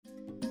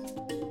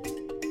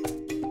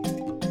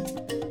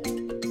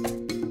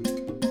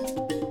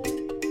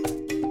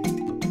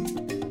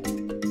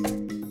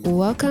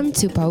Welcome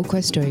to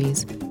Paukwa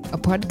Stories, a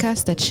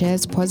podcast that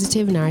shares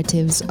positive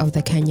narratives of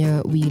the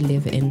Kenya we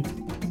live in.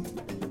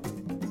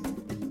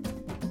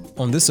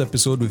 On this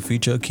episode, we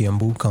feature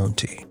Kiambu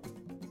County.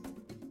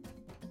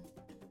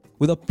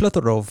 With a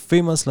plethora of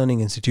famous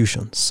learning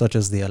institutions such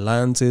as the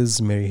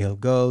Alliances, Maryhill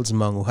Girls,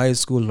 Mangu High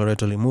School,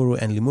 Loreto Limuru,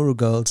 and Limuru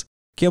Girls,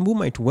 Kiambu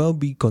might well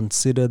be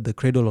considered the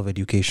cradle of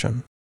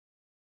education.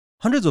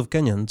 Hundreds of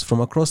Kenyans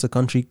from across the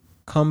country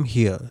come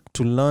here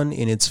to learn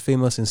in its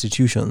famous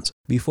institutions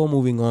before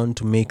moving on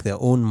to make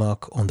their own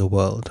mark on the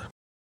world.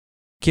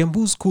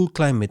 Kiambu's cool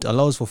climate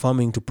allows for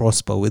farming to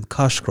prosper with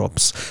cash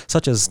crops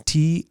such as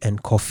tea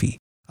and coffee,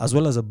 as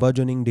well as a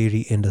burgeoning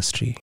dairy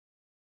industry.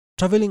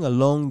 Traveling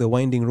along the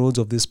winding roads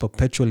of this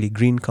perpetually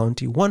green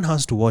county, one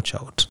has to watch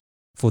out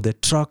for the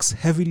trucks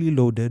heavily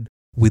loaded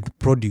with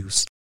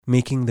produce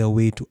making their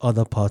way to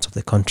other parts of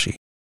the country.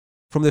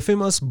 From the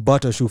famous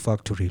butter shoe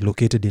factory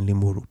located in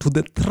Limuru, to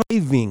the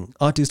thriving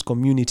artist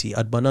community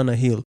at Banana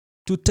Hill,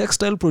 to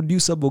textile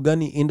producer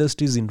Bogani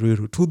Industries in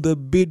Ruiru, to the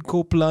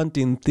Bidco plant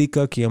in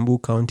Thika,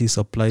 Kiambu County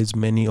supplies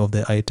many of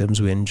the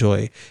items we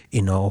enjoy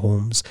in our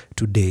homes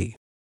today.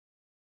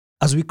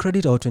 As we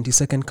credit our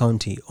 22nd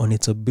county on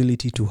its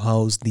ability to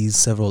house these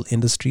several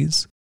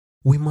industries,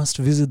 we must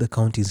visit the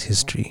county's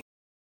history.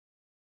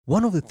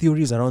 One of the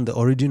theories around the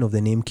origin of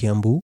the name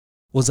Kiambu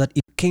was that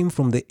it came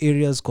from the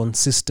area's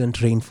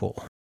consistent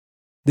rainfall.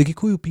 The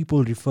Kikuyu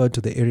people referred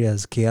to the area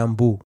as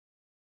Kiambu,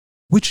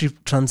 which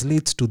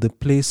translates to the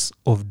place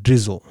of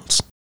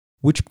drizzles,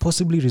 which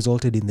possibly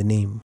resulted in the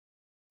name.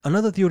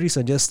 Another theory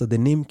suggests that the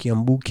name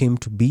Kiambu came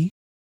to be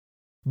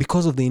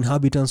because of the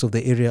inhabitants of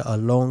the area a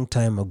long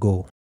time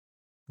ago.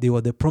 They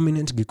were the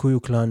prominent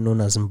Gikuyu clan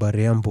known as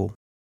Mbareambo.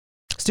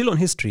 Still on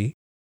history,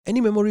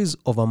 any memories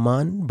of a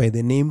man by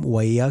the name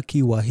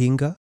Waiyaki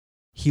Wahinga?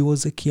 He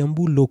was a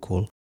Kiambu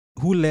local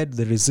who led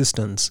the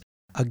resistance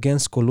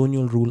against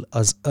colonial rule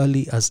as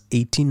early as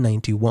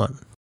 1891.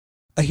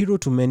 A hero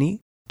to many,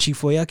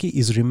 Chief Waiyaki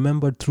is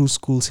remembered through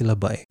school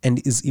syllabi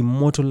and is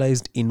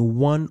immortalized in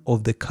one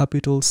of the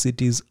capital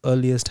city's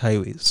earliest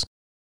highways,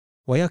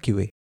 Waiyaki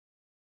Way.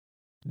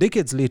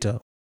 Decades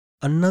later,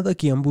 another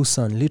Kiambu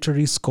son,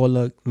 literary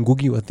scholar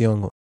Ngugi wa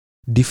Thiong'o,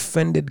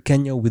 defended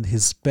Kenya with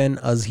his pen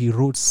as he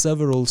wrote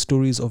several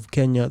stories of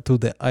Kenya through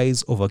the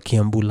eyes of a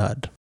Kiambu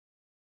lad.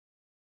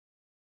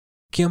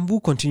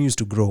 Kiambu continues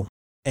to grow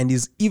and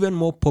is even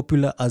more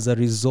popular as a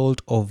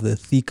result of the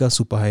Thika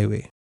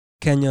Superhighway,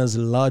 Kenya's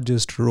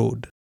largest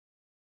road,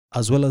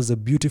 as well as the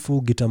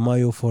beautiful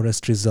Gitamayo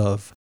Forest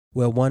Reserve,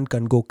 where one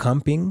can go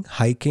camping,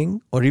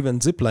 hiking, or even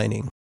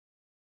ziplining.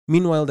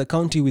 Meanwhile, the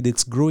county with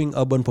its growing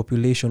urban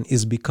population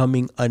is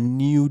becoming a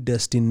new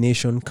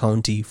destination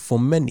county for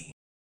many.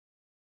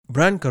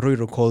 Brian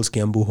Karoiro calls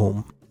Kiambu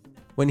home.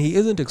 When he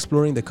isn't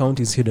exploring the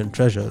county's hidden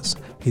treasures,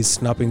 he's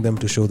snapping them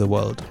to show the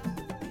world.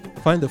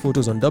 Find the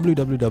photos on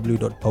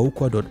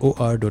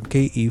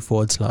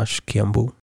www.paukwa.or.ke/Kiambu.